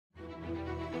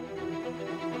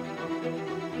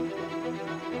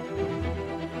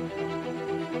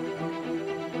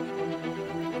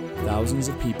thousands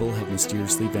of people have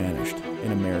mysteriously vanished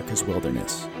in America's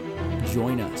wilderness.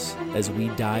 Join us as we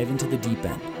dive into the deep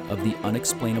end of the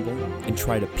unexplainable and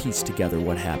try to piece together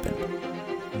what happened.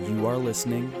 You are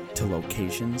listening to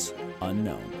Locations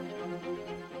Unknown.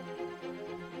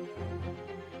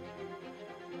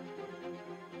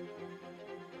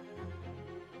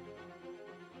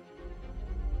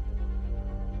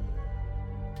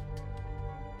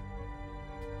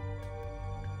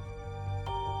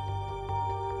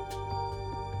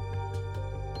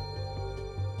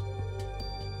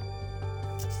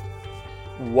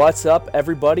 What's up,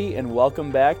 everybody, and welcome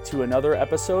back to another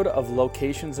episode of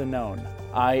Locations Unknown.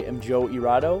 I am Joe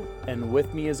Irado, and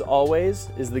with me, as always,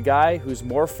 is the guy who's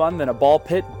more fun than a ball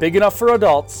pit big enough for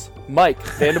adults, Mike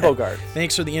Vandebogart.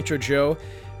 Thanks for the intro, Joe.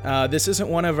 This isn't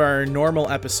one of our normal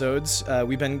episodes.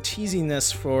 We've been teasing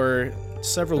this for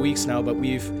several weeks now, but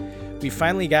we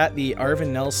finally got the Arvin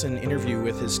Nelson interview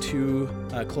with his two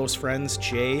close friends,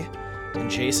 Jay and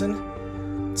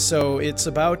Jason. So it's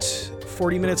about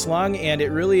 40 minutes long, and it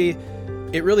really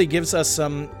gives us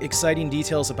some exciting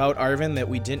details about Arvin that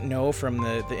we didn't know from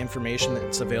the information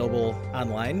that's available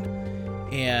online.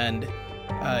 And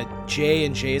Jay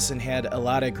and Jason had a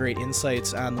lot of great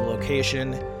insights on the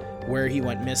location, where he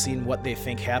went missing, what they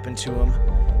think happened to him,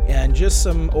 and just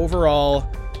some overall,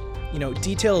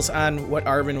 details on what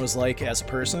Arvin was like as a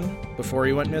person before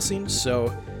he went missing.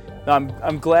 So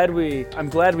I'm glad we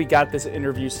got this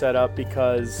interview set up,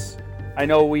 because I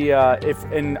know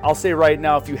and I'll say right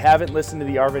now, if you haven't listened to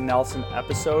the Arvin Nelson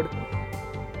episode,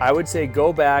 I would say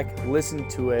go back, listen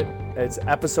to it. It's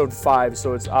episode 5,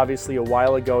 so it's obviously a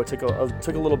while ago. It took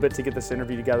a little bit to get this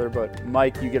interview together, but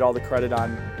Mike, you get all the credit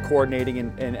on coordinating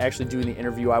and actually doing the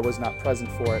interview. I was not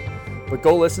present for it. But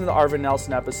go listen to the Arvin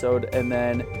Nelson episode and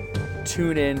then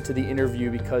tune in to the interview,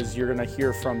 because you're going to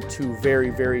hear from two very,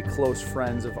 very close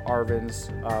friends of Arvin's.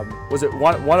 Was it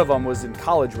one of them was in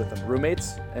college with him,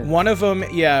 roommates? One of them,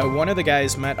 one of the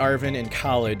guys met Arvin in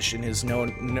college and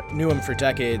knew him for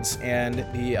decades, and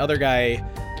the other guy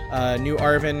knew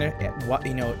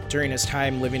Arvin, during his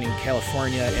time living in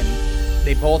California, and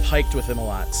they both hiked with him a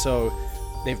lot. So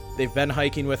they've been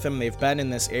hiking with him. They've been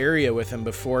in this area with him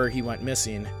before he went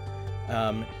missing.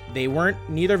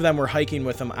 Neither of them were hiking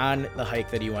with him on the hike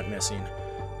that he went missing,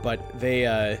 but they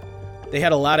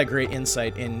had a lot of great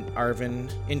insight into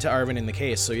Arvin in the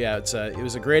case. So it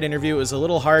was a great interview. It was a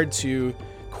little hard to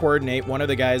coordinate. One of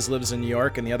the guys lives in New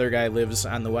York and the other guy lives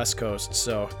on the West Coast.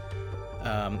 So,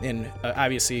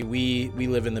 obviously we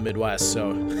live in the Midwest.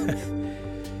 So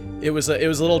it was a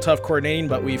little tough coordinating,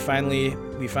 but we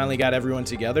finally got everyone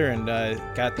together and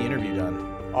got the interview done.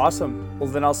 Awesome. Well,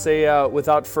 then I'll say,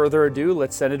 without further ado,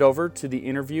 let's send it over to the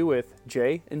interview with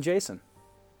Jay and Jason.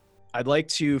 I'd like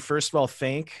to first of all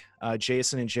thank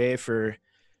Jason and Jay for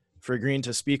agreeing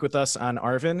to speak with us on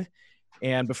Arvin.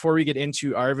 And before we get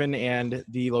into Arvin and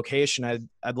the location,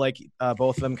 I'd like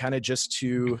both of them kind of just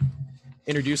to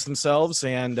introduce themselves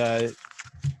and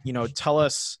tell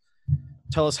us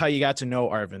how you got to know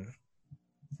Arvin.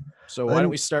 So why don't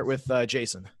we start with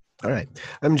Jason? All right.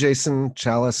 I'm Jason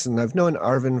Chalice, and I've known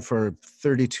Arvin for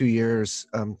 32 years.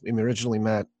 We originally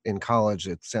met in college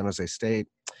at San Jose State.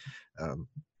 We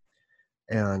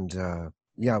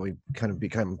kind of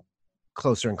become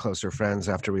closer and closer friends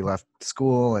after we left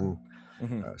school and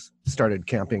started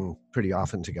camping pretty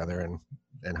often together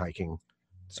and hiking.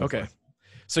 Okay. Forth.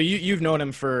 So you've known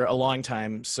him for a long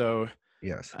time. So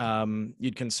yes,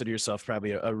 you'd consider yourself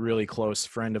probably a really close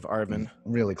friend of Arvin.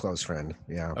 Really close friend.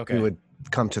 Yeah. Okay. We would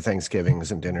come to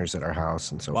Thanksgivings and dinners at our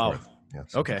house and so forth.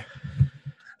 Yes. Okay.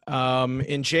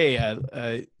 And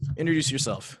Jay, introduce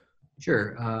yourself.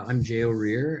 Sure. I'm Jay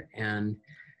O'Rear, and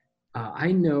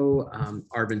I know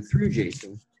Arvin through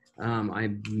Jason.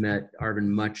 I met Arvin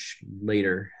much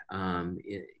later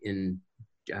in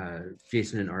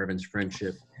Jason and Arvin's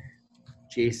friendship.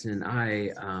 Jason and I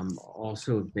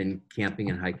also have been camping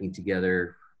and hiking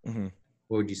together. Mm-hmm.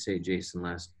 What would you say, Jason,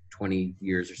 last 20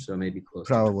 years or so, maybe close?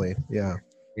 Probably, yeah.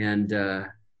 And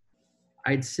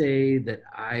I'd say that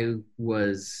I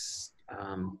was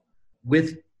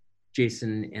with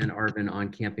Jason and Arvin on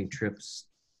camping trips,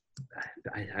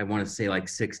 I want to say like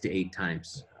 6 to 8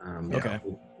 times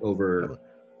over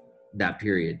that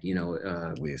period,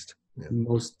 at least.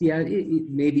 Yeah. It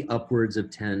maybe upwards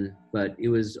of 10, but it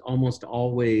was almost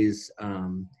always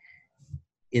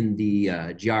in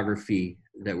the geography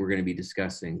that we're going to be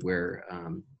discussing where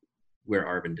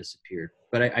Arvin disappeared.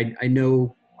 But I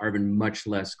know Arvin much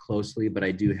less closely, but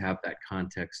I do have that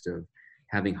context of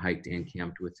having hiked and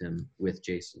camped with him with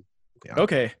Jason. Yeah.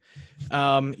 Okay.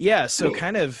 So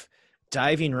kind of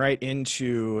diving right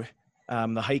into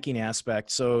the hiking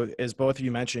aspect. So as both of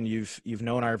you mentioned, you've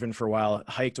known Arvin for a while,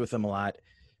 hiked with him a lot.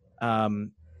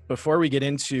 Before we get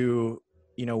into,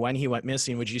 when he went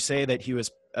missing, would you say that he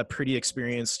was a pretty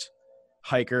experienced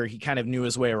hiker? He kind of knew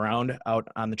his way around out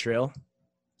on the trail?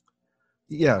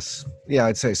 Yes. Yeah,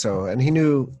 I'd say so. And he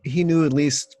knew at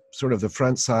least sort of the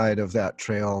front side of that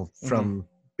trail from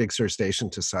Big Sur Station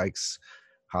to Sykes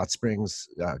Hot Springs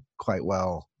quite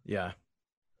well. Yeah.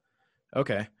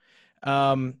 Okay.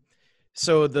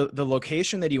 So the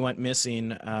location that he went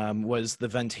missing was the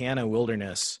Ventana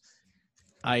Wilderness.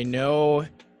 I know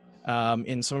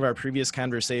in some of our previous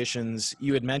conversations,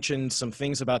 you had mentioned some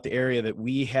things about the area that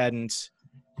we hadn't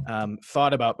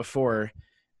thought about before.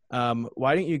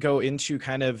 Why don't you go into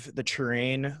kind of the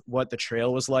terrain, what the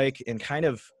trail was like, and kind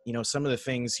of, some of the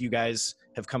things you guys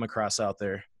have come across out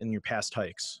there in your past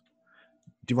hikes?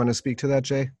 Do you want to speak to that,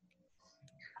 Jay?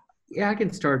 Yeah, I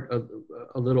can start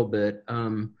a little bit.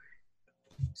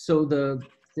 So the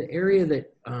area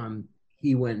that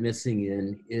he went missing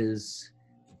in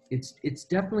it's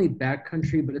definitely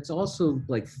backcountry, but it's also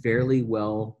like fairly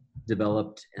well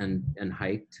developed and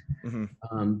hiked.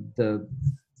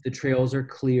 The trails are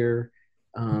clear,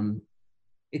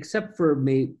 except for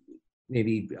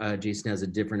maybe Jason has a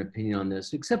different opinion on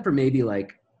this. Except for maybe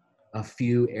like a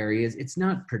few areas, it's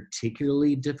not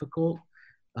particularly difficult.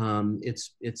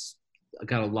 It's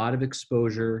got a lot of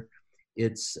exposure.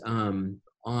 It's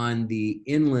on the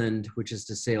inland, which is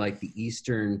to say like the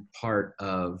eastern part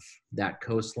of that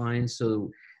coastline.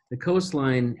 So the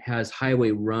coastline has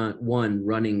Highway 1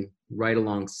 running right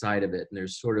alongside of it. And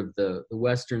there's sort of the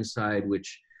western side,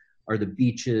 which are the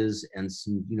beaches and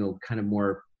some, kind of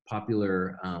more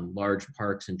popular large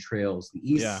parks and trails. The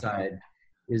east side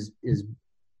is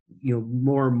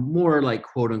more like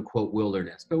quote unquote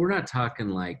wilderness, but we're not talking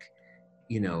like,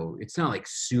 it's not like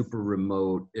super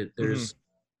remote. There's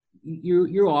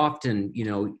you're often,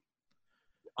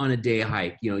 on a day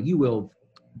hike, you will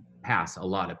pass a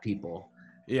lot of people,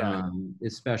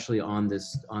 especially on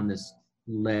this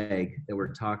leg that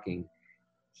we're talking.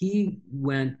 He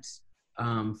went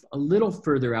a little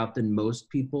further out than most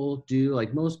people do.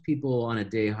 Like most people on a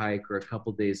day hike or a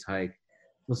couple days hike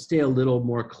will stay a little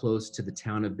more close to the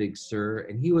town of Big Sur,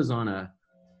 and he was on a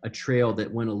trail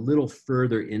that went a little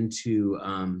further into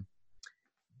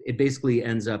it basically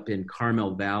ends up in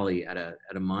Carmel Valley at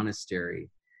a monastery.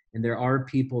 And there are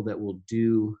people that will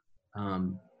do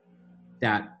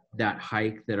that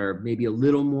hike that are maybe a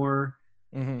little more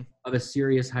of a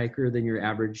serious hiker than your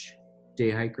average day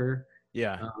hiker.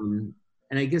 Yeah.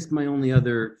 And I guess my only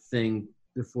other thing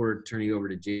before turning over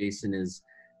to Jason is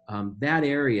that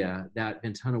area, that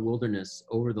Ventana Wilderness,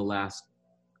 over the last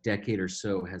decade or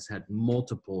so has had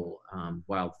multiple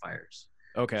wildfires.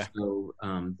 Okay. So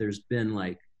there's been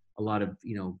like a lot of,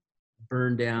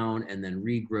 burn down and then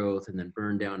regrowth and then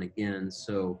burn down again.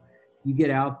 So you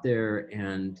get out there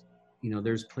and,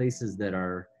 there's places that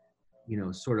are,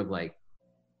 sort of like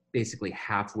basically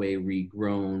halfway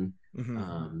regrown.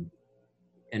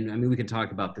 And I mean, we can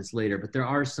talk about this later, but there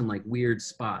are some like weird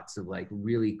spots of like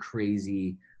really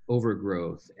crazy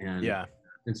overgrowth and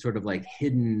sort of like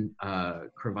hidden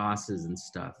crevasses and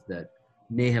stuff that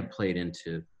may have played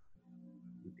into.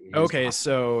 Okay,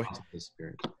 so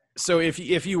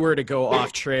if you were to go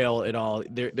off trail at all,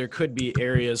 there could be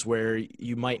areas where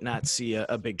you might not see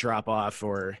a big drop off,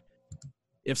 or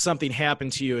if something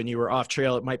happened to you and you were off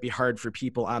trail, it might be hard for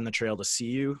people on the trail to see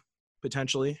you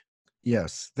potentially.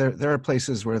 Yes, there are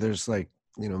places where there's like,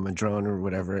 madrone or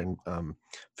whatever, and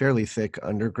fairly thick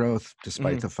undergrowth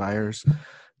despite the fires,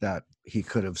 that he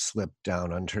could have slipped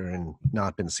down under and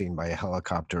not been seen by a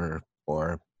helicopter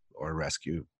or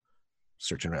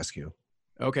search and rescue.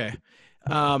 Okay.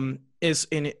 I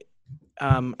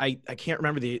can't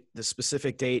remember the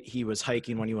specific date he was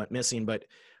hiking when he went missing, but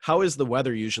how is the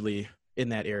weather usually in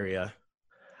that area?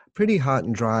 Pretty hot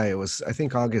and dry. It was, I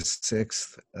think, August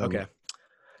 6th. Okay.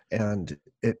 And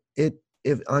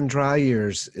if on dry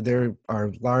years, there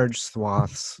are large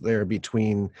swaths there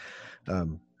between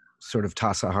sort of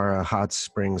Tassajara Hot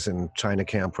Springs and China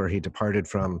Camp, where he departed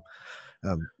from,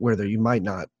 where you might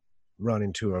not run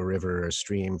into a river or a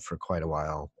stream for quite a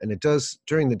while. And it does,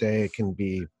 during the day, it can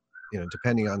be,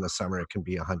 depending on the summer, it can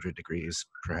be 100 degrees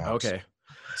perhaps. Okay.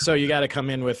 So you got to come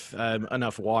in with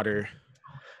enough water.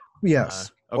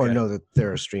 Yes. Okay. Or know that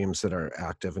there are streams that are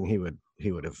active, and he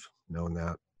would have known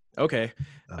that. Okay.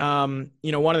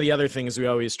 One of the other things we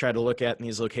always try to look at in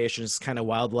these locations is kind of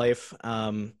wildlife.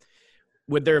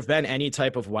 Would there have been any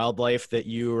type of wildlife that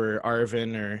you or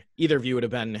Arvin or either of you would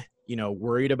have been,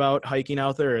 worried about hiking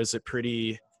out there? Or is it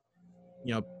pretty,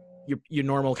 your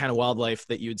normal kind of wildlife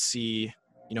that you'd see,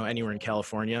 anywhere in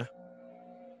California?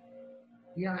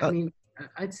 Yeah, I Uh, mean,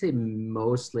 I'd say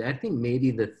mostly. I think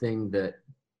maybe the thing that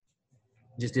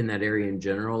just in that area in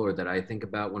general, or that I think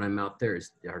about when I'm out there,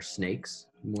 are snakes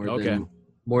Okay.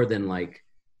 more than like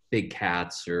big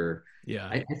cats or. Yeah.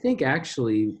 I think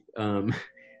actually,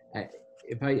 I,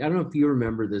 I don't know if you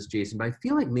remember this, Jason, but I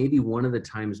feel like maybe one of the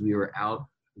times we were out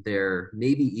there,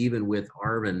 maybe even with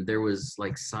Arvin, there was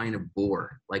like sign of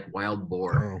boar, like wild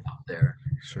boar oh, out there.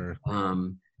 sure.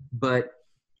 But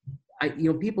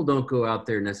people don't go out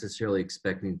there necessarily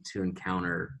expecting to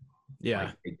encounter like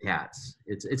Yeah. big cats.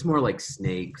 It's more like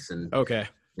snakes and Okay.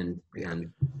 and Yeah.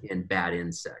 and bad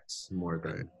insects more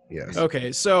Right. than. Yes.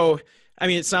 Okay. So, I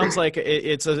mean, it sounds like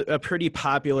it's a pretty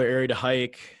popular area to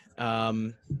hike.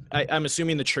 I'm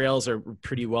assuming the trails are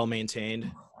pretty well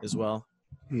maintained as well.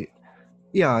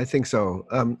 Yeah, I think so.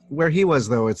 Where he was,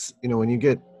 though, it's when you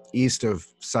get east of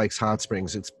Sykes Hot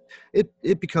Springs,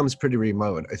 it becomes pretty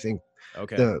remote. I think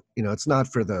Okay. it's not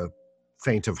for the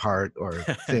faint of heart or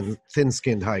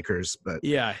thin-skinned hikers, but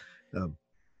Yeah. um,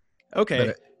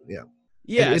 Okay. yeah,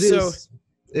 Yeah. it So, is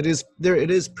it is there.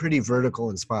 It is pretty vertical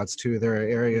in spots too. There are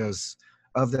areas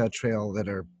of that trail that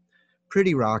are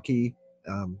pretty rocky,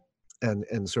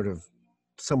 and sort of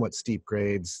somewhat steep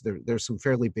grades. There's some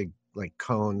fairly big like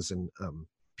cones and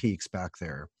peaks back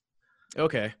there.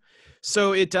 okay.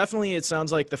 So it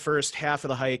sounds like the first half of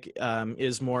the hike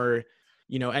is more,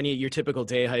 any your typical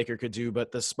day hiker could do,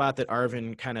 but the spot that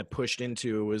Arvin kind of pushed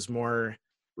into was more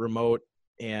remote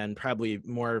and probably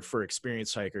more for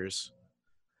experienced hikers.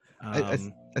 I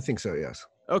think so. Yes.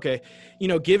 Okay.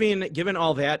 Given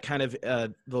all that kind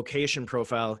of location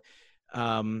profile,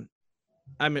 um,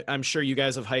 I'm sure you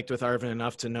guys have hiked with Arvin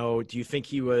enough to know. Do you think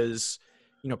he was,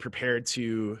 prepared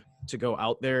to go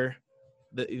out there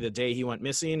the day he went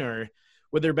missing, or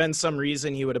would there been some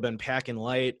reason he would have been packing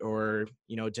light, or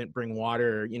didn't bring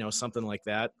water, or something like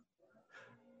that?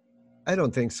 I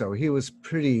don't think so. He was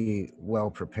pretty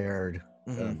well prepared.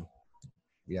 Mm-hmm.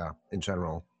 Yeah, in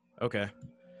general. Okay.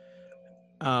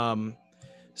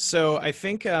 So I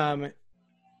think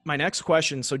my next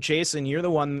question. So Jason, you're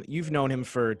the one, you've known him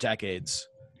for decades.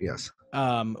 Yes.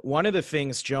 One of the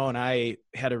things Joe and I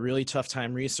had a really tough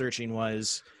time researching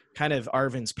was kind of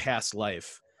Arvin's past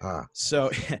life.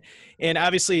 So, and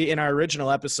obviously in our original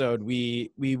episode,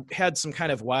 we had some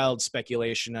kind of wild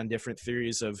speculation on different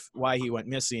theories of why he went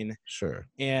missing. Sure.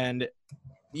 And,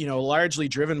 largely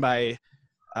driven by,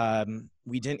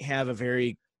 we didn't have a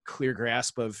very clear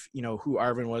grasp of, who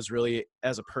Arvin was really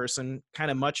as a person,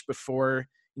 kind of much before,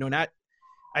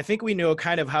 I think we know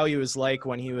kind of how he was like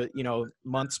when he was,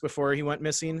 months before he went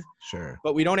missing. Sure.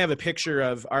 But we don't have a picture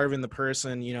of Arvin the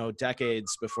person,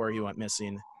 decades before he went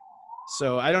missing.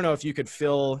 So I don't know if you could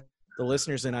fill the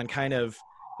listeners in on kind of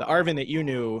the Arvin that you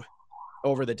knew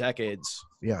over the decades.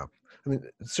 Yeah. I mean,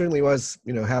 it certainly was,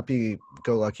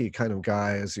 happy-go-lucky kind of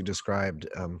guy, as you described,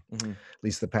 at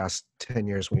least the past 10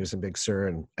 years when he was in Big Sur,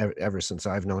 and ever since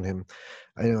I've known him.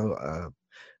 I know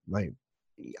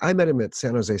I met him at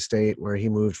San Jose State, where he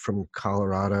moved from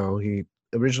Colorado. He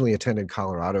originally attended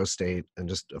Colorado State, and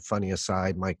just a funny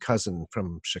aside, my cousin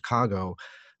from Chicago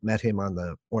met him on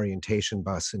the orientation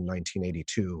bus in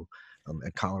 1982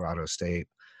 at Colorado State.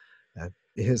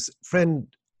 His friend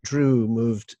Drew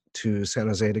moved to San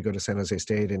Jose to go to San Jose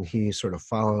State, and he sort of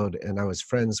followed, and I was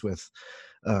friends with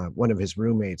one of his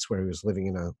roommates, where he was living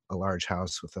in a large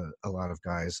house with a lot of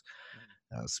guys,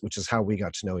 which is how we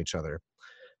got to know each other.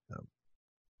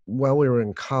 While we were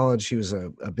in college, he was a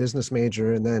business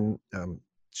major, and then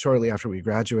shortly after we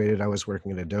graduated, I was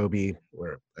working at Adobe,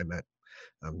 where I met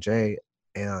Jay,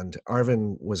 and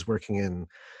Arvin was working in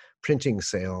printing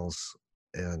sales,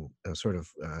 and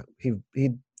he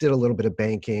did a little bit of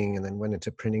banking, and then went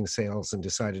into printing sales, and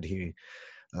decided he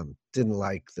didn't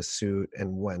like the suit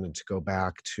and wanted to go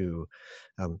back to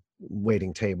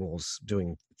waiting tables,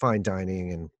 doing fine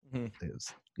dining, and it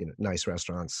was, nice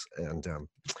restaurants, and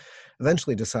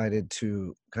eventually decided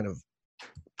to kind of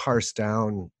parse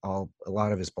down a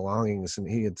lot of his belongings. And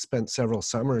he had spent several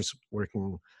summers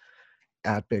working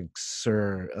at Big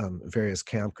Sur, various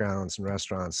campgrounds and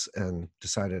restaurants, and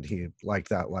decided he liked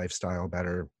that lifestyle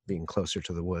better, being closer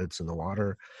to the woods and the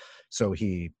water. So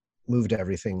he moved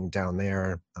everything down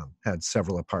there, had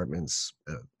several apartments,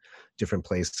 different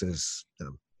places,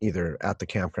 either at the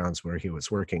campgrounds where he was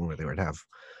working, where they would have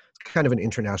kind of an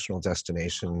international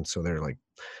destination. So they're like,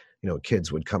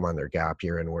 kids would come on their gap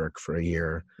year and work for a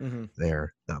year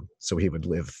there. So he would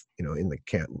live, in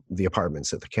the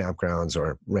apartments at the campgrounds,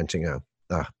 or renting a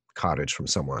cottage from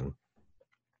someone.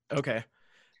 Okay.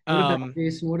 What about,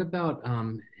 Jason, what about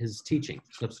his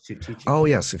substitute teaching? Oh,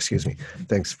 yes. Excuse me.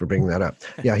 Thanks for bringing that up.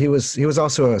 Yeah, he was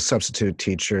also a substitute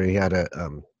teacher. He had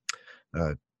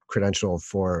credential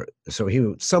for. So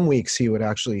some weeks he would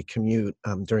actually commute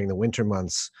during the winter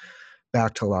months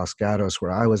back to Los Gatos,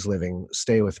 where I was living,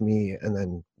 stay with me, and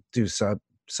then do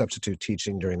substitute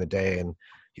teaching during the day. And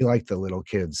he liked the little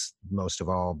kids most of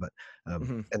all, but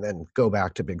and then go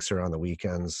back to Big Sur on the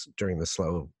weekends during the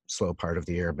slow part of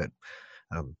the year. But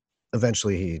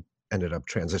eventually he ended up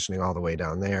transitioning all the way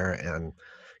down there, and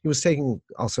he was taking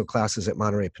also classes at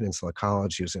Monterey Peninsula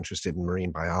College. He was interested in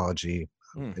marine biology,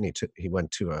 and he went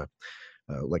to a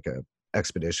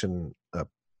expedition up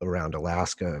around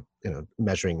Alaska,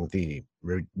 measuring the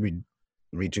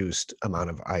reduced amount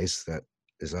of ice that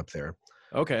is up there.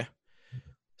 Okay.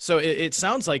 So it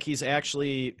sounds like he's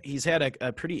had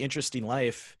a pretty interesting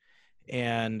life,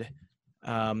 and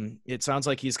it sounds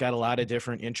like he's got a lot of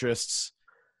different interests.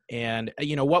 And,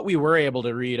 what we were able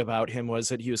to read about him was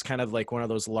that he was kind of like one of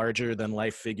those larger than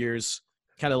life figures,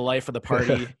 kind of the life of the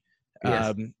party.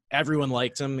 Yes. Everyone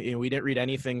liked him. We didn't read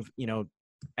anything,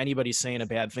 anybody saying a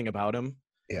bad thing about him.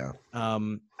 Yeah.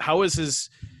 How was his,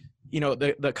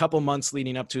 the couple months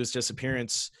leading up to his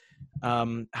disappearance?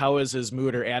 How was his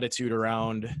mood or attitude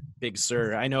around Big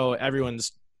Sur? I know everyone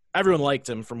liked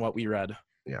him from what we read.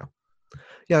 Yeah.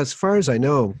 Yeah. As far as I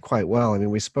know, quite well. I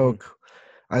mean, we spoke,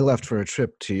 I left for a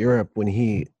trip to Europe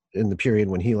in the period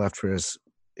when he left for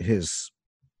his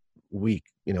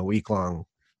week-long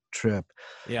trip.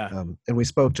 Yeah. And we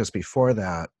spoke just before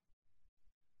that.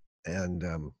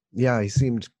 And he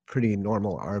seemed pretty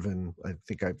normal, Arvin. I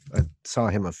think I saw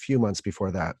him a few months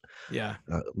before that. Yeah.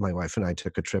 My wife and I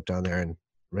took a trip down there and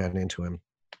ran into him.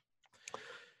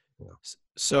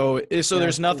 So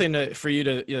there's nothing for you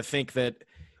to think that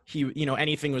he,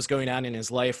 anything was going on in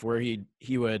his life where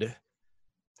he would,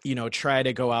 try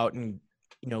to go out and,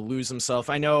 lose himself.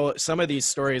 I know some of these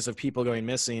stories of people going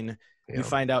missing, you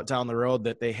find out down the road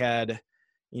that they had,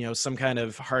 some kind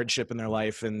of hardship in their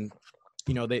life, and,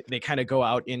 they kind of go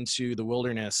out into the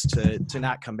wilderness to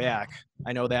not come back.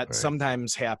 I know that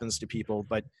sometimes happens to people,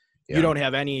 but you don't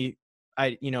have any,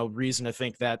 reason to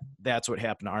think that that's what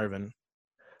happened to Arvin.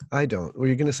 I don't. Were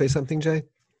you going to say something, Jay?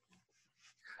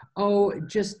 Oh,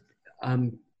 just,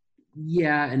 and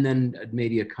then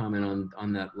maybe a comment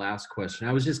on that last question.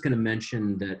 I was just going to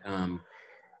mention that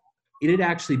it had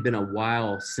actually been a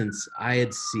while since I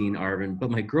had seen Arvin, but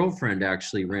my girlfriend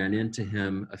actually ran into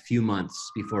him a few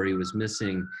months before he was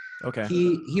missing. Okay.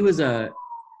 He was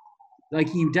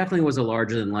he definitely was a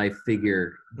larger than life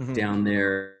figure down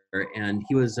there, and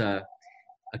he was a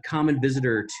common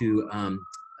visitor to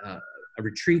a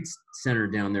retreat center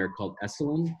down there called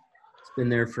Esalen. It's been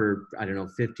there for,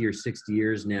 50 or 60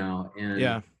 years now.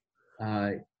 And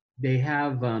they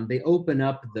have, they open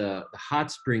up the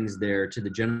hot springs there to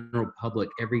the general public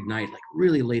every night, like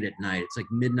really late at night. It's like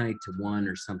midnight to 1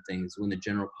 or something is when the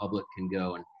general public can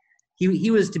go. And he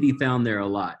was to be found there a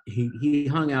lot. He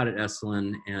hung out at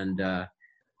Esalen, and the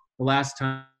last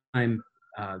time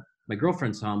my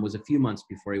girlfriend saw him was a few months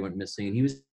before he went missing. And he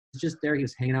was just there. He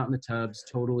was hanging out in the tubs,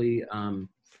 totally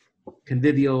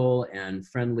convivial and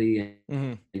friendly.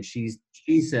 And she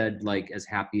said, like, as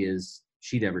happy as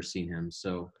she'd ever seen him.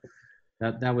 So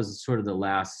that was sort of the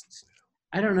last,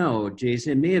 I don't know,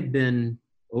 Jason, it may have been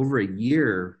over a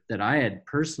year that I had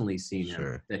personally seen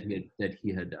him, that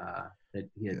he had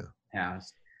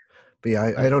passed. But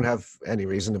yeah, I don't have any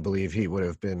reason to believe he would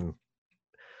have been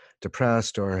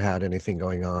depressed or had anything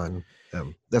going on.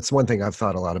 That's one thing I've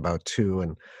thought a lot about too.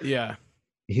 And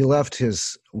he left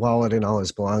his wallet and all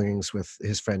his belongings with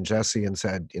his friend Jesse and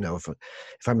said,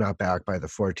 if I'm not back by the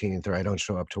 14th or I don't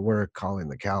show up to work, call in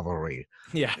the cavalry.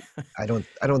 Yeah. I don't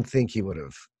think he would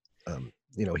have,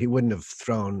 he wouldn't have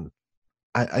thrown,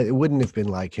 it wouldn't have been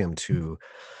like him to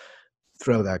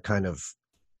throw that kind of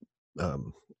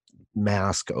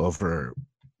mask over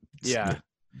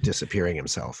disappearing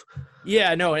himself.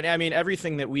 Yeah, no, and I mean,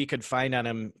 everything that we could find on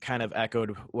him kind of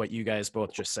echoed what you guys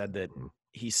both just said, that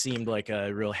he seemed like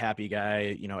a real happy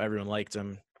guy. Everyone liked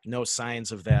him. No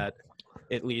signs of that,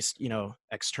 at least,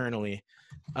 externally.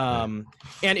 And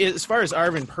as far as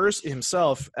Arvin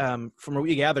himself, from what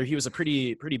we gather, he was a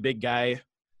pretty big guy.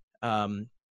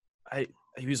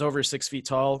 He was over 6 feet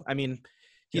tall. I mean,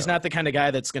 he's not the kind of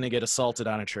guy that's going to get assaulted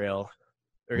on a trail,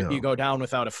 or you go down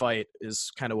without a fight,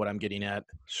 is kind of what I'm getting at.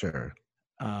 Sure.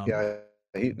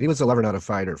 He was a lover, not a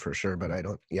fighter, for sure. But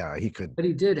he could. But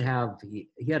he did have, he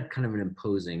had kind of an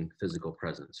imposing physical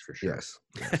presence, for sure. Yes.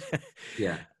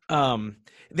 Yeah.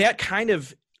 That kind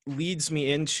of leads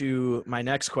me into my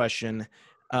next question.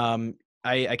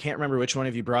 I can't remember which one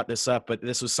of you brought this up, but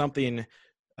this was something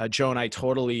Joe and I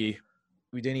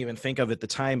we didn't even think of at the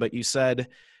time, but you said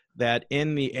that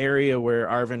in the area where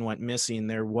Arvin went missing,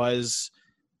 there was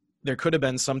there could have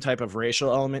been some type of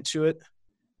racial element to it.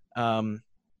 I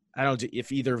don't know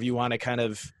if either of you want to kind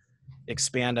of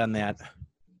expand on that.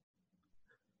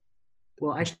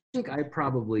 Well, I think I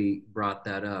probably brought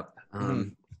that up.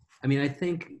 I mean, I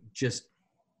think just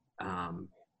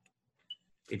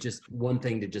it just one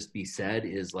thing to just be said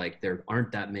is like there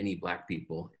aren't that many Black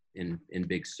people in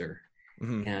Big Sur,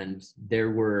 and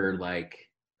there were like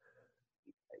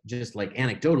just like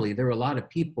anecdotally, there were a lot of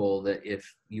people that if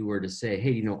you were to say, hey,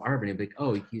 you know Arvin, you'd be like,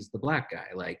 oh, he's the Black guy.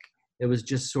 Like it was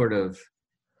just sort of,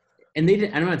 and they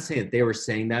didn't. I'm not saying that they were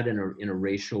saying that in a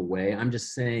racial way. I'm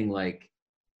just saying like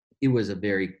it was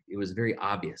very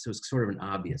obvious. It was sort of an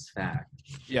obvious fact.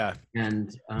 Yeah.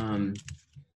 And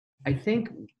I think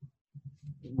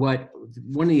one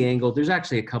of the angles, there's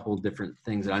actually a couple of different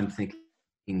things that I'm thinking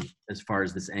as far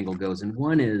as this angle goes. And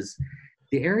one is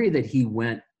the area that he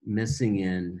went missing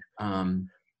in. I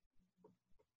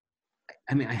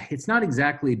mean, it's not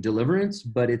exactly Deliverance,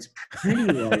 but it's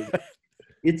pretty like,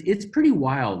 it's pretty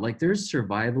wild. Like there's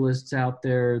survivalists out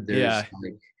there. There's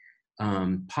like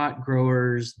pot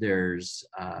growers. There's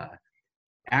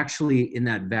actually in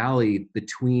that valley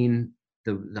between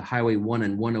the Highway 1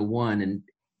 and 101. And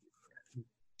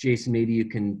Jason, maybe you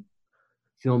can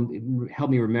help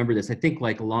me remember this. I think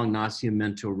like along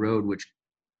Nacimiento Road, which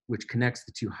connects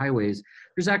the two highways,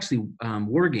 there's actually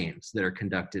war games that are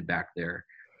conducted back there.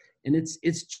 And it's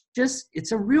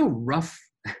a real rough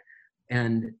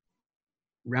and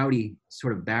rowdy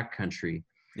sort of backcountry.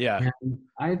 Yeah. And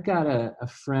I've got a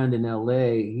friend in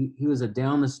LA. He was a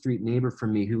down the street neighbor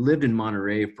from me who lived in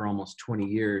Monterey for almost 20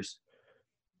 years.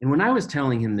 And when I was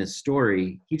telling him this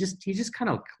story, he just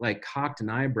kind of like cocked an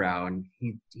eyebrow, and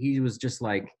he was just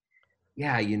like,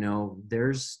 yeah, you know,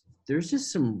 there's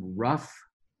just some rough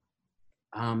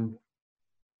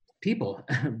people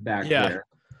back there.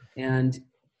 And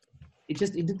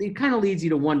it kind of leads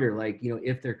you to wonder, like, you know,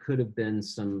 if there could have been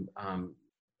some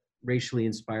racially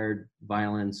inspired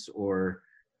violence or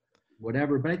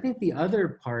whatever. But I think the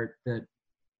other part that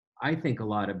I think a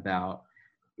lot about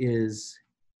is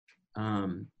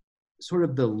sort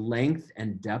of the length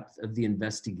and depth of the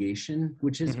investigation,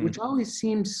 which always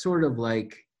seems sort of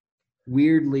like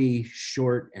weirdly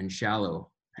short and shallow.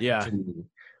 Yeah. To me.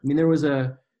 I mean, there was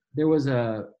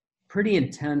a pretty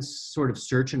intense sort of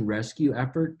search and rescue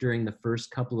effort during the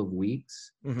first couple of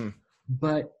weeks,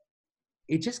 but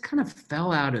it just kind of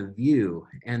fell out of view.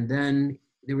 And then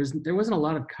there wasn't a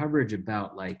lot of coverage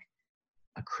about like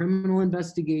a criminal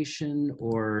investigation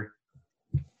or,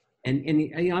 and you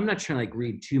know, I'm not trying to like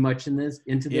read too much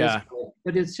into this,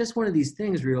 but it's just one of these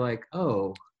things where you're like,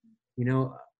 oh, you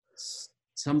know,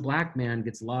 some Black man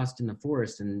gets lost in the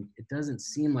forest, and it doesn't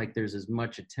seem like there's as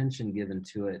much attention given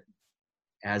to it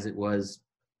as it was,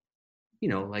 you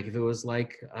know, like if it was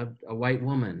like a white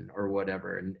woman or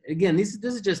whatever. And again, this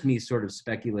is just me sort of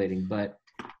speculating, but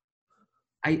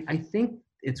I think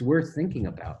it's worth thinking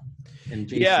about. And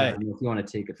Jason, I don't know if you want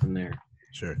to take it from there.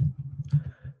 Sure.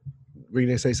 Were you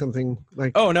going to say something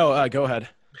like? Oh no, go ahead.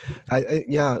 I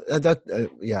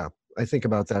think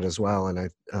about that as well, and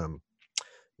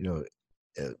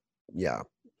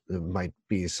there might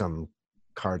be some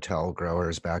cartel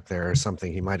growers back there or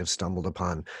something he might have stumbled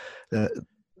upon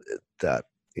that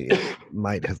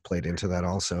might have played into that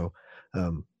also.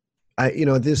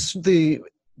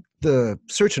 The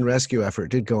search and rescue effort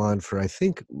did go on for, I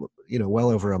think, you know, well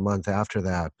over a month after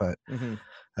that, but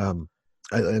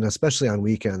and especially on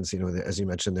weekends, you know, as you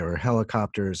mentioned, there were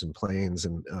helicopters and planes,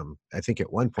 and I think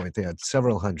at one point they had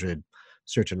several hundred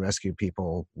search and rescue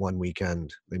people one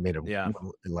weekend. They made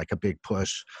like a big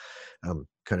push,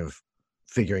 kind of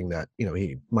figuring that, you know,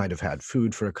 he might have had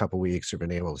food for a couple weeks or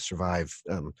been able to survive,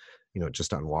 you know,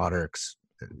 just on water,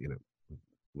 you know,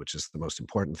 which is the most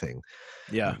important thing.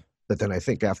 Yeah. But then I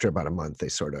think after about a month, they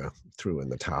sort of threw in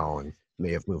the towel and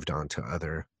may have moved on to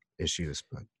other issues.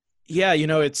 But yeah, you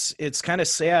know, it's kind of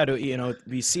sad. You know,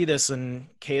 we see this in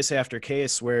case after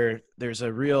case where there's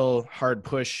a real hard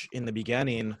push in the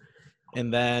beginning,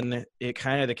 and then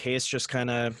the case just kind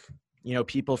of, you know,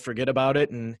 people forget about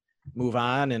it and move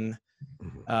on. And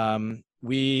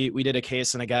we did a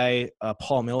case on a guy,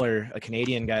 Paul Miller, a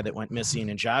Canadian guy that went missing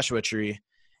in Joshua Tree,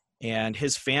 and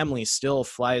his family still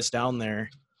flies down there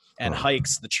and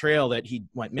hikes the trail that he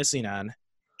went missing on,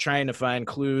 trying to find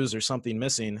clues or something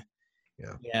missing.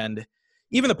 Yeah. And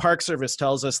even the Park Service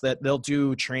tells us that they'll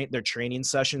do their training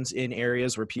sessions in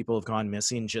areas where people have gone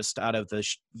missing, just out of the,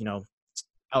 you know,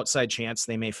 outside chance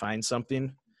they may find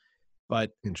something.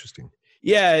 But interesting.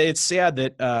 Yeah, it's sad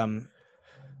that,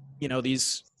 you know,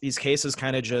 these cases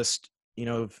kind of just, you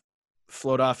know,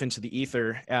 float off into the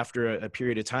ether after a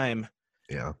period of time.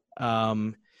 Yeah.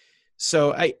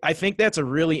 So I think that's a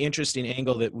really interesting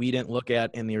angle that we didn't look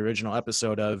at in the original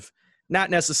episode, of not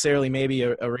necessarily maybe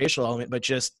a racial element, but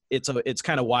just it's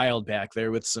kind of wild back there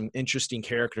with some interesting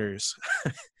characters.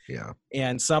 Yeah.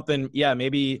 And something, yeah,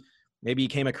 maybe he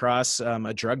came across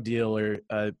a drug deal, or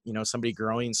somebody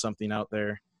growing something out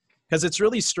there, because it's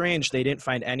really strange they didn't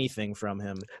find anything from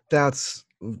him. That's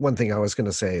one thing I was going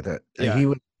to say, that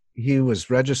Yeah. he was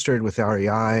registered with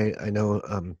REI. I know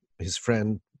his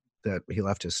friend that he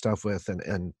left his stuff with,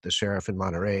 and the sheriff in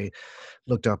Monterey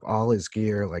looked up all his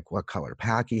gear, like what color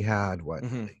pack he had, what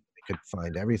Hmm. they could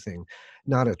find everything,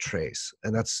 not a trace.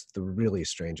 And that's the really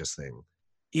strangest thing.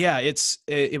 Yeah,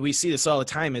 we see this all the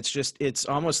time. It's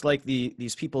almost like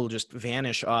these people just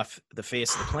vanish off the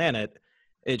face of the planet.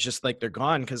 It's just like they're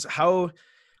gone. Because how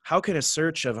can a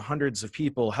search of hundreds of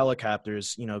people,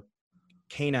 helicopters,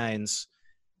 canines,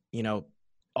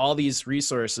 all these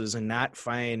resources, and not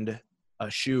find a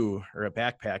shoe or a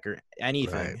backpack or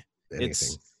anything? Right.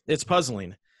 Anything. It's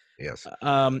puzzling. Yes.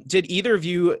 Did either of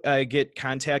you get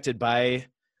contacted by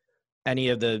any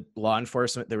of the law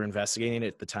enforcement that were investigating it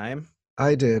at the time?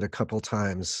 I did a couple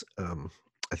times.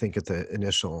 I think at the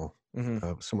initial,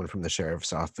 Mm-hmm. someone from the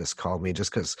sheriff's office called me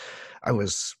just because I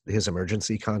was his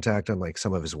emergency contact on like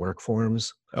some of his work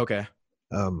forms. Okay.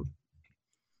 Um,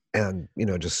 and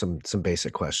just some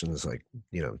basic questions like,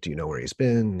 do you know where he's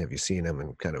been? Have you seen him?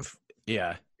 And kind of,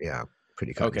 Yeah.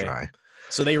 pretty cut Okay. and dry.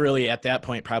 So they really, at that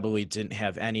point, probably didn't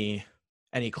have any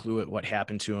clue at what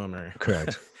happened to him, or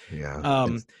Correct. Yeah.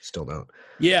 And still don't.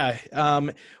 Yeah.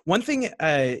 One thing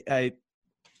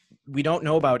we don't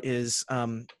know about is,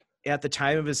 at the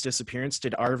time of his disappearance,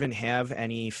 did Arvin have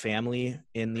any family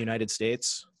in the United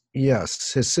States?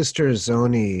 Yes, his sister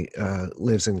Zoni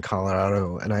lives in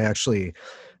Colorado, and I actually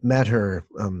met her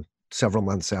several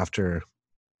months after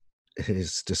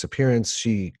his disappearance.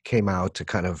 She came out to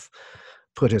kind of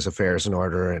put his affairs in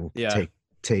order and Yeah.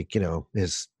 take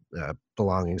his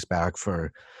belongings back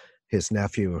for his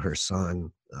nephew, her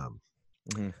son.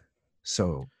 Mhm.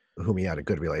 So whom he had a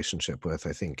good relationship with.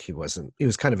 I think he was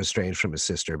kind of estranged from his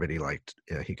sister, but he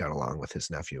got along with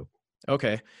his nephew.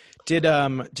 Okay. Did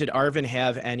Arvin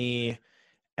have any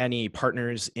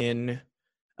partners in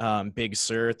Big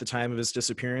Sur at the time of his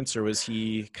disappearance, or was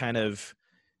he kind of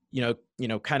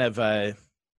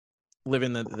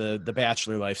living the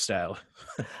bachelor lifestyle?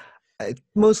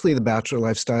 Mostly the bachelor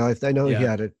lifestyle. I know he Yeah.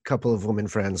 had a couple of women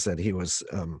friends that he was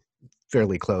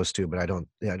fairly close to, but I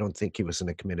don't think he was in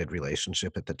a committed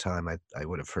relationship at the time. I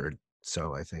would have heard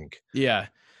so, I think. Yeah.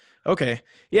 Okay.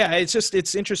 Yeah.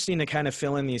 It's interesting to kind of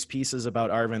fill in these pieces about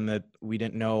Arvin that we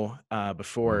didn't know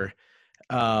before.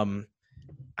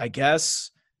 I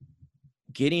guess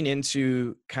getting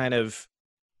into kind of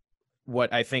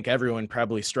what I think everyone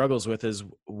probably struggles with is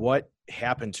what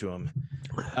happened to him.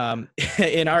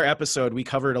 In our episode, we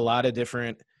covered a lot of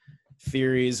different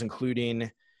theories, including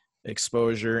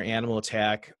exposure, animal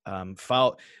attack,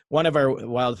 foul. One of our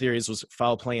wild theories was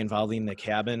foul play involving the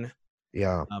cabin.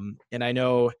 Yeah. And I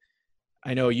know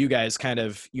you guys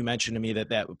you mentioned to me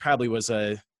that probably was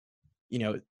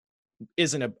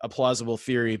isn't a plausible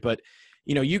theory, but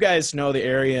you guys know the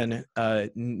area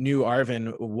and knew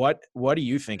Arvin. What do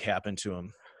you think happened to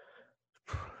him?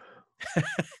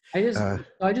 I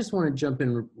just want to jump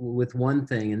in with one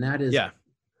thing, and that is, Yeah.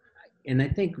 And I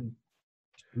think,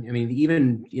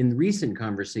 even in recent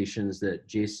conversations that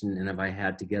Jason and I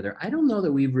had together, I don't know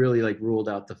that we've really ruled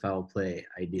out the foul play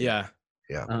idea.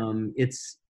 Yeah.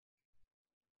 It's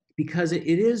because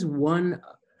it's one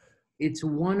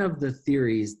of the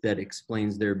theories that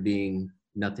explains there being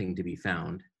nothing to be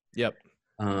found. Yep.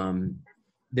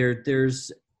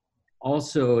 There's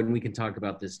also, and we can talk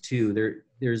about this too,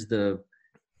 there's the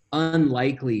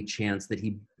unlikely chance that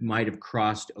he might have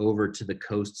crossed over to the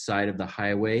coast side of the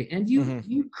highway, and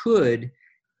you could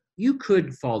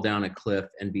fall down a cliff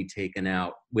and be taken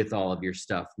out with all of your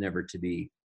stuff, never to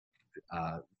be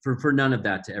for none of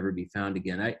that to ever be found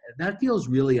again. That feels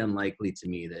really unlikely to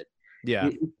me. That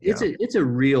it's a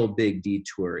real big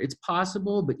detour. It's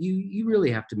possible, but you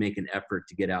really have to make an effort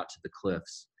to get out to the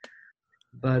cliffs.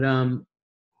 But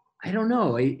I don't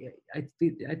know. I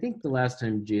think the last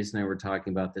time Jason and I were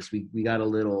talking about this, we got a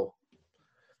little.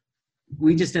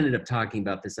 We just ended up talking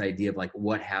about this idea of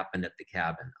what happened at the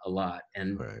cabin a lot,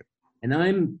 and Right. and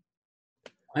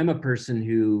I'm a person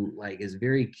who is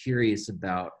very curious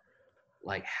about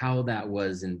how that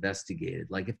was investigated.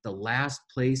 If the last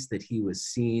place that he was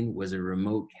seen was a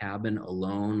remote cabin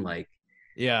alone,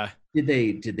 did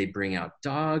they bring out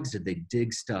dogs? Did they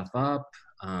dig stuff up?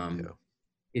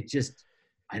 It just,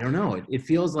 I don't know. It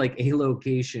feels like a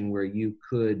location where you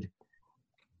could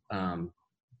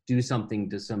do something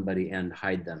to somebody and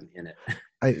hide them in it.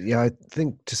 I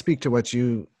think to speak to what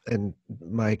you and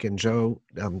Mike and Joe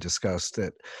discussed,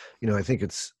 that, I think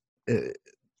it's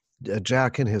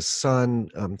Jack and his son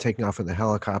taking off in the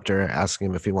helicopter, asking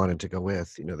him if he wanted to go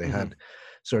with. They had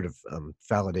sort of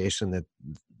validation that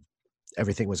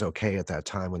everything was okay at that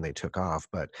time when they took off.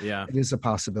 But Yeah. it is a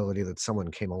possibility that someone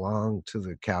came along to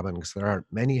the cabin, because there aren't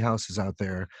many houses out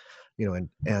there,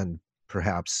 and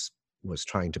perhaps was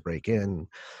trying to break in,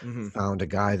 found a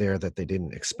guy there that they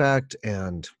didn't expect,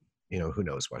 and who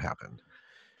knows what happened.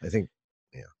 I think,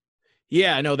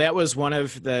 Yeah, no, that was one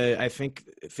of I think,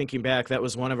 thinking back, that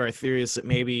was one of our theories, that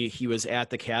maybe he was at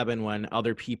the cabin when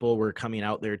other people were coming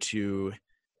out there to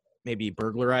maybe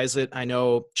burglarize it.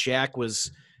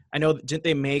 Didn't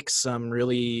they make some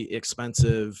really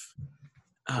expensive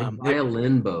Like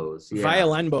violin bows. Yeah.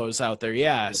 violin bows out there?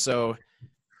 Yeah. So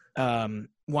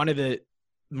one of the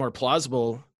more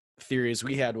plausible theories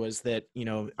we had was that,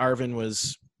 Arvin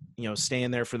was,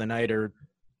 staying there for the night or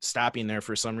stopping there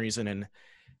for some reason, and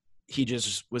he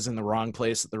just was in the wrong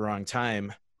place at the wrong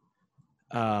time.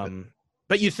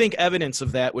 But you think evidence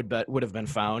of that would have been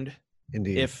found,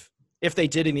 indeed, if they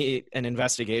did an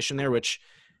investigation there, which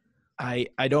I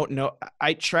don't know.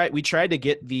 We tried to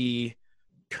get the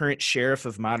current sheriff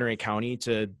of Monterey County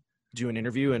to do an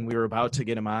interview, and we were about to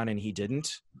get him on, and he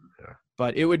didn't. Yeah.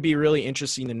 But it would be really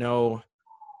interesting to know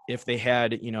if they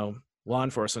had, law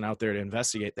enforcement out there to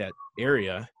investigate that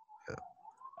area.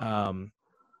 Yeah.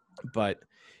 But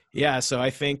yeah, so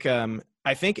I think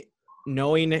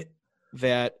knowing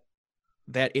that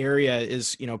area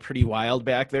is, pretty wild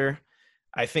back there,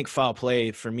 I think foul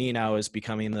play for me now is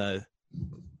becoming the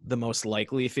most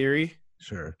likely theory.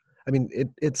 Sure. I mean,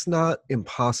 it's not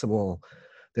impossible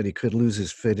that he could lose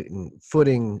his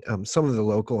footing. Some of the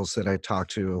locals that I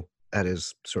talked to at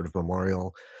his sort of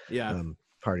memorial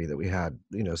party that we had,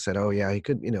 said, oh yeah, he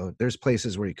could, there's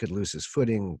places where he could lose his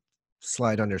footing,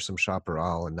 slide under some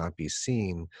chaparral and not be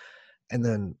seen. And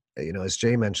then, as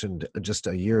Jay mentioned, just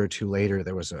a year or two later,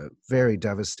 there was a very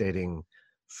devastating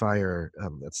fire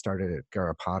that started at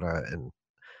Garrapatta and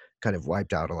kind of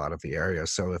wiped out a lot of the area.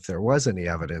 So if there was any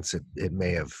evidence, it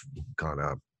may have gone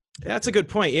up. That's a good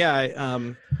point. Yeah.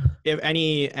 If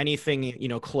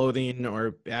anything, clothing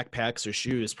or backpacks or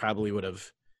shoes probably would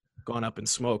have gone up in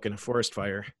smoke in a forest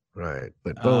fire. Right.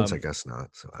 But bones, I guess not.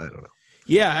 So I don't know.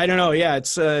 Yeah, I don't know. Yeah,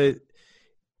 it's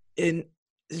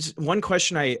one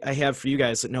question I have for you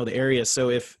guys that know the area. So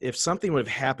if something would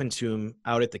have happened to him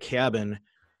out at the cabin,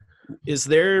 is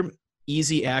there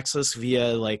easy access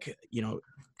via, like,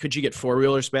 could you get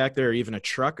four-wheelers back there or even a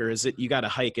truck, or is it you got to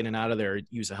hike in and out of there, or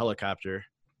use a helicopter?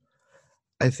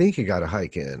 I think you got to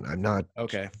hike in. I'm not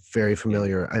very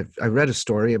familiar. I read a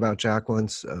story about Jack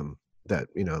once that,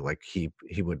 like he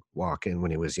would walk in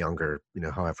when he was younger,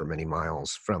 however many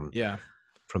miles from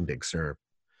Big Sur.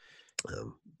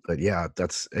 But yeah,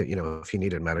 that's, if he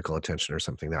needed medical attention or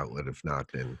something, that would have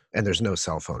not been, and there's no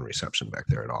cell phone reception back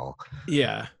there at all.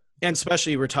 Yeah. And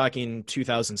especially we're talking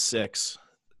 2006.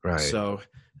 Right. So,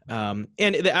 and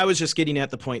I was just getting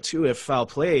at the point too, if foul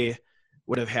play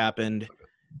would have happened,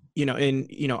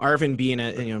 Arvin being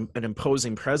an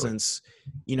imposing presence,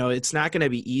 it's not going to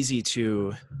be easy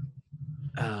to,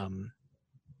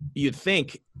 you'd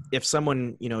think if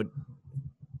someone,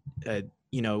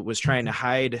 was trying to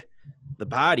hide the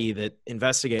body, that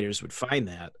investigators would find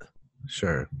that.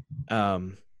 Sure.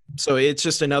 So it's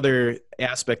just another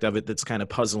aspect of it that's kind of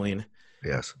puzzling.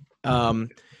 Yes.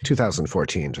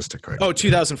 2014, just to correct. Oh,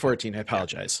 2014. I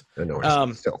apologize. Yeah. No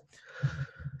worries. Still.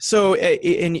 So,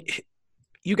 and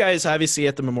you guys obviously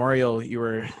at the memorial, you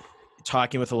were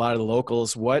talking with a lot of the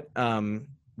locals. What's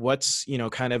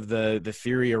kind of the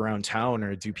theory around town,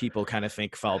 or do people kind of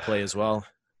think foul play as well?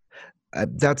 I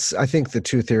think the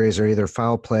two theories are either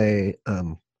foul play,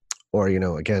 or,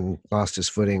 again, lost his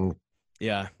footing.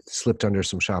 Yeah. Slipped under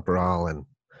some chaparral, and,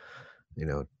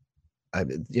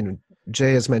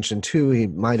 Jay has mentioned too, he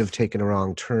might have taken a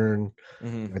wrong turn.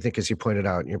 I think, as you pointed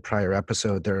out in your prior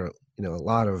episode, there are, a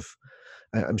lot of,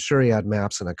 I'm sure he had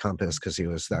maps and a compass because he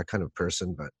was that kind of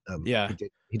person, but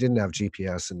he didn't have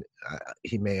GPS, and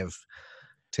he may have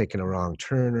taken a wrong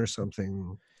turn or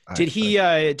something. Did he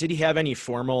have any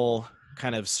formal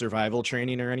kind of survival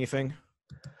training or anything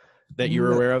that you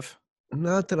were aware of?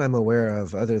 Not that I'm aware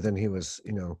of, other than he was,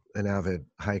 an avid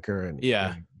hiker, and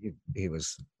he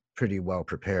was pretty well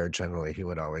prepared. Generally, he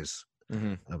would always,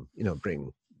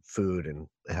 bring food, and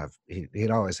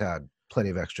he'd always had plenty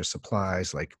of extra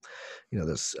supplies, like,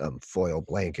 this foil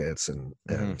blankets and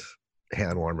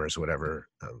hand warmers, whatever.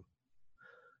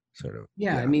 Sort of.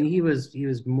 Yeah, I mean, he was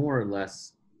more or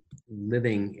less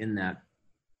living in that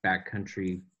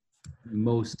backcountry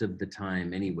most of the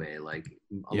time anyway. Like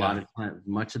a lot of time,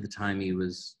 much of the time he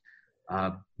was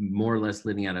more or less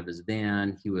living out of his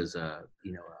van. He was a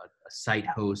site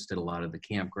host at a lot of the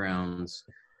campgrounds.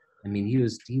 I mean, he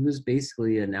was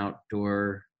basically an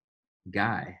outdoor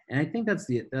guy. And I think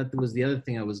that was the other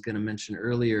thing I was going to mention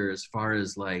earlier, as far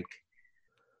as like,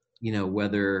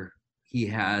 whether he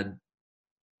had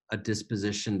a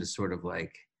disposition to sort of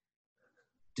like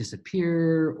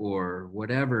disappear or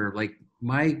whatever. Like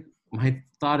my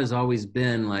thought has always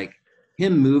been like,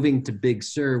 him moving to Big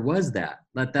Sur was that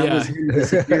was him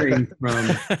disappearing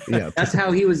from. Yeah. That's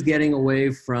how he was getting away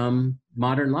from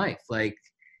modern life. Like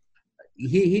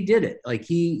he did it. Like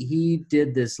he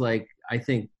did this. Like I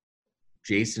think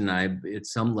Jason and I, at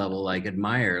some level, like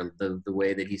admire the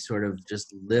way that he sort of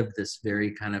just lived this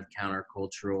very kind of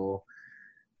countercultural.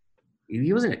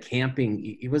 He wasn't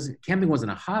camping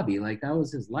wasn't a hobby. Like that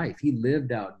was his life. He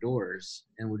lived outdoors,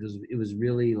 and it was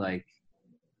really like.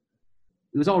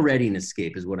 It was already an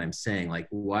escape, is what I'm saying. Like,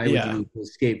 why would you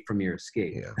escape from your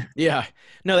escape? Yeah.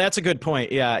 No, that's a good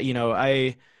point. Yeah.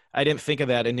 I didn't think of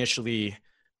that initially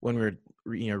when we were,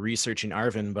 researching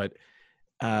Arvin, but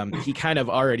he kind of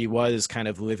already was kind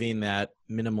of living that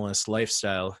minimalist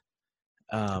lifestyle.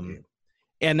 And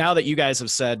now that you guys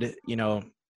have said,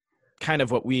 kind of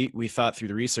what we thought through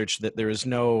the research, that there was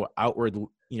no outward,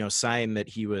 sign that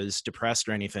he was depressed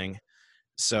or anything.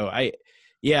 So I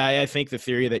think the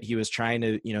theory that he was trying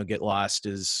to, get lost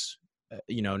is,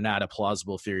 not a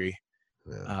plausible theory.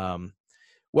 Yeah.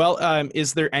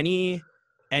 Is there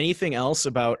anything else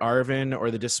about Arvin or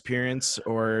the disappearance,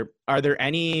 or are there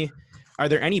any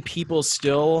people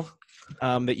still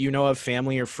that of,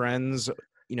 family or friends,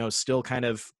 still kind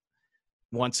of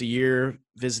once a year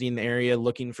visiting the area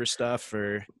looking for stuff?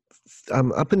 Or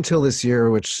up until this year,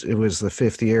 which it was the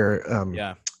 5th year,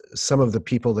 some of the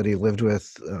people that he lived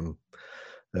with,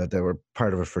 that were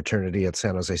part of a fraternity at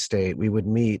San Jose State, we would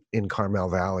meet in Carmel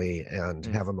Valley and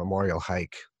have a memorial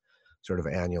hike sort of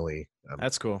annually.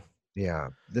 That's cool. Yeah.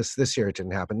 This year it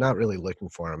didn't happen. Not really looking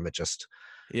for him, but just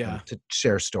to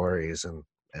share stories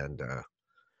and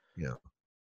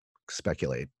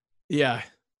speculate. Yeah.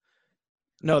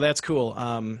 No, that's cool.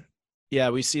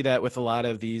 We see that with a lot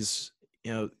of these,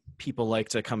 people like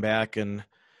to come back, and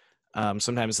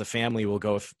sometimes the family will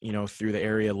go, through the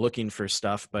area looking for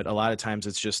stuff, but a lot of times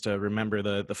it's just to remember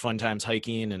the fun times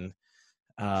hiking. And,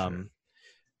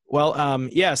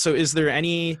 so is there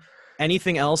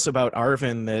anything else about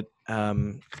Arvin that,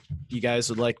 you guys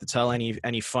would like to tell?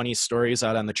 Any funny stories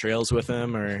out on the trails with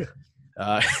him, or,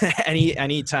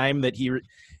 any time that he,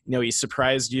 he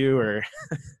surprised you? Or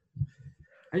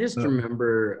I just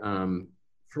remember,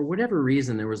 for whatever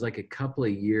reason, there was like a couple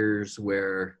of years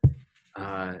where,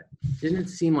 didn't it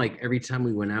seem like every time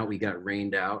we went out, we got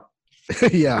rained out?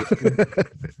 Yeah.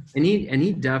 and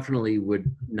he definitely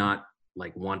would not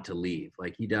like want to leave.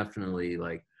 Like he definitely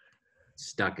like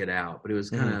stuck it out, but it was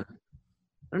kind of,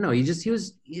 I don't know. He's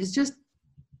just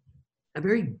a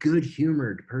very good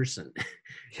humored person.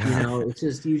 Yeah. It's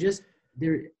just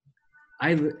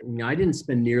I didn't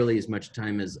spend nearly as much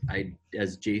time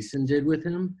as Jason did with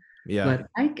him. Yeah. But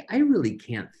I really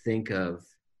can't think of,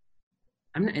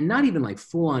 and not even like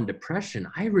full on depression.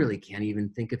 I really can't even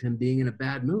think of him being in a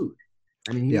bad mood.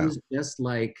 I mean, he was just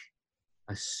like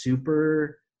a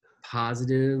super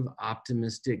positive,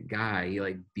 optimistic guy. He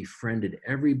like befriended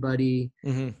everybody.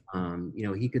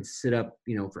 He could sit up,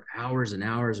 for hours and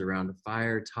hours around a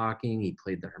fire talking. He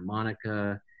played the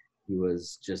harmonica. He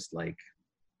was just like,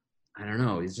 I don't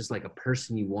know. He's just like a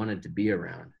person you wanted to be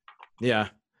around. Yeah.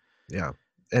 Yeah.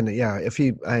 And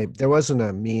there wasn't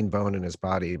a mean bone in his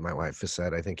body, my wife has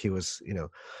said. I think he was,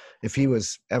 if he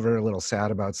was ever a little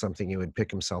sad about something, he would pick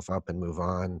himself up and move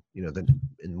on,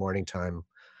 in morning time,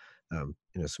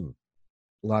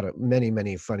 many,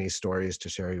 many funny stories to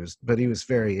share. He was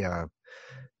very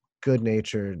good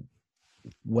natured,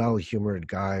 well-humored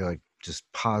guy, like just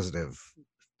positive,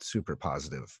 super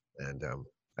positive. And,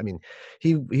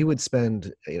 he would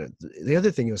spend, the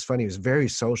other thing, it was funny, he was very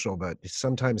social, but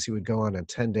sometimes he would go on a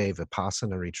 10-day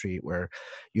Vipassana retreat where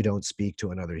you don't speak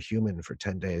to another human for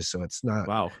 10 days. So it's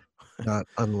not, not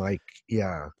unlike,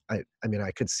 I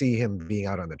could see him being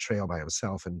out on the trail by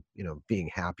himself and,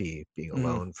 being happy, being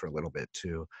alone for a little bit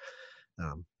too.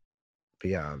 But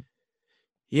yeah.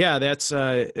 Yeah, that's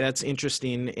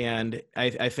interesting. And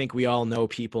I think we all know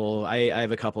people. I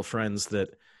have a couple friends that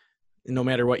no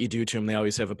matter what you do to them, they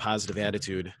always have a positive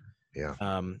attitude. Yeah.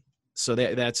 So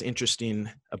that's interesting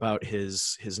about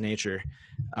his nature.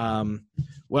 Guys,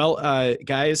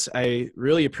 I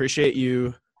really appreciate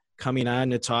you coming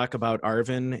on to talk about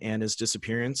Arvin and his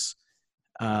disappearance.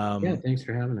 Thanks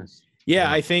for having us.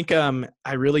 Yeah, I think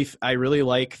I really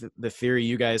like the theory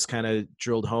you guys kind of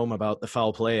drilled home about the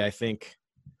foul play. I think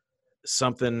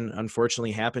something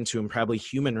unfortunately happened to him, probably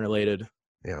human related,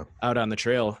 Yeah. out on the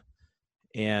trail.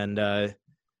 And I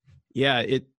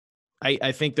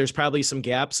think there's probably some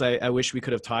gaps. I wish we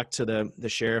could have talked to the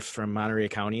sheriff from Monterey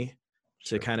County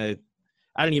to kind of,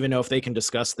 I don't even know if they can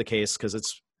discuss the case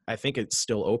because I think it's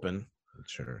still open.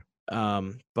 Sure.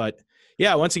 But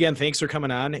yeah, once again, thanks for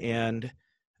coming on, and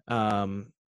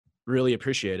really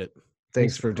appreciate it.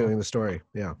 Thanks for doing the story.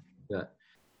 Yeah.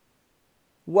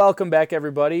 Welcome back,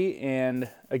 everybody. And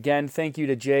again, thank you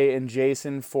to Jay and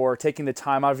Jason for taking the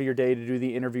time out of your day to do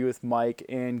the interview with Mike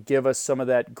and give us some of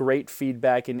that great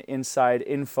feedback and inside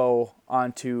info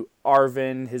onto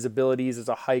Arvin, his abilities as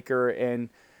a hiker, and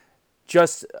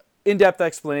just in-depth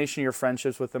explanation of your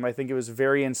friendships with him. I think it was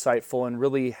very insightful and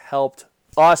really helped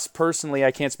us personally.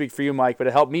 I can't speak for you, Mike, but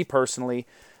it helped me personally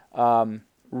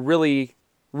really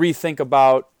rethink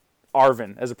about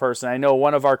Arvin as a person. I know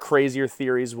one of our crazier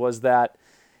theories was that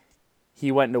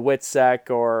he went into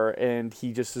WITSEC and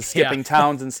he just is skipping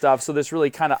towns and stuff. So this really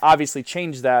kind of obviously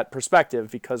changed that perspective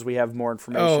because we have more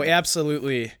information. Oh,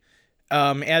 absolutely.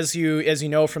 As you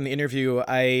know from the interview,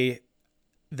 Jay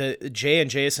and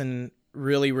Jason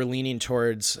really were leaning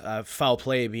towards foul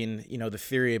play being, the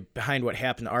theory behind what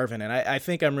happened to Arvin. And I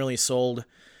think I'm really sold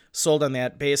on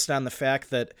that based on the fact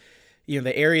that,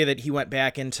 the area that he went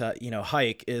back into,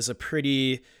 hike is a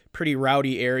pretty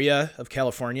rowdy area of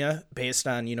California based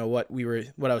on, what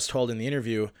I was told in the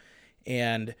interview.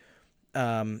 And,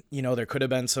 there could have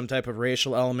been some type of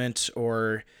racial element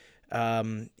or,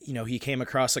 he came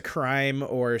across a crime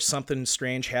or something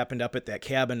strange happened up at that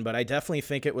cabin. But I definitely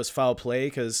think it was foul play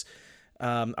because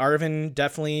Arvin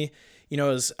definitely,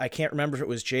 I can't remember if it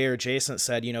was Jay or Jason that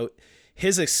said,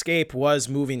 his escape was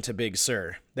moving to Big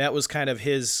Sur. That was kind of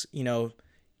his,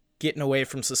 getting away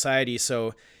from society.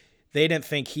 So they didn't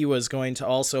think he was going to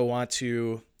also want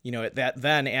to,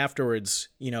 then afterwards,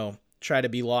 try to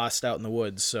be lost out in the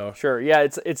woods. So sure. Yeah.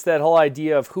 It's that whole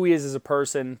idea of who he is as a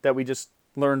person that we just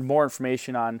learned more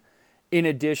information on, in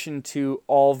addition to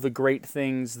all the great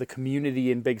things the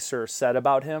community in Big Sur said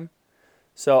about him.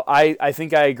 So I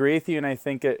think I agree with you, and I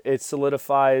think it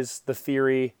solidifies the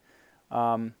theory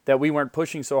that we weren't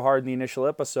pushing so hard in the initial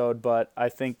episode. But I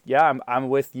think, I'm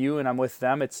with you and I'm with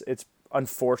them. It's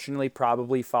unfortunately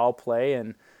probably foul play,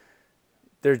 and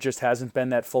there just hasn't been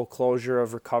that full closure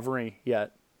of recovery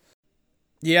yet.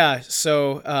 Yeah.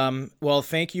 So, well,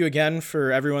 thank you again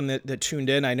for everyone that tuned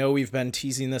in. I know we've been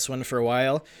teasing this one for a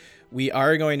while. We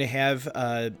are going to have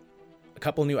a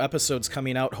couple new episodes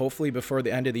coming out, hopefully before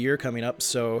the end of the year coming up.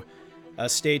 So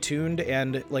stay tuned.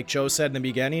 And like Joe said in the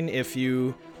beginning, if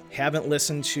you haven't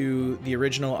listened to the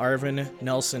original Arvin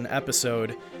Nelson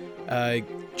episode,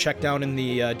 check down in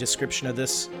the description of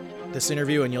this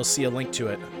interview and you'll see a link to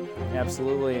it.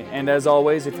 Absolutely. And as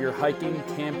always, if you're hiking,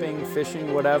 camping,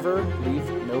 fishing, whatever, leave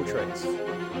no trace.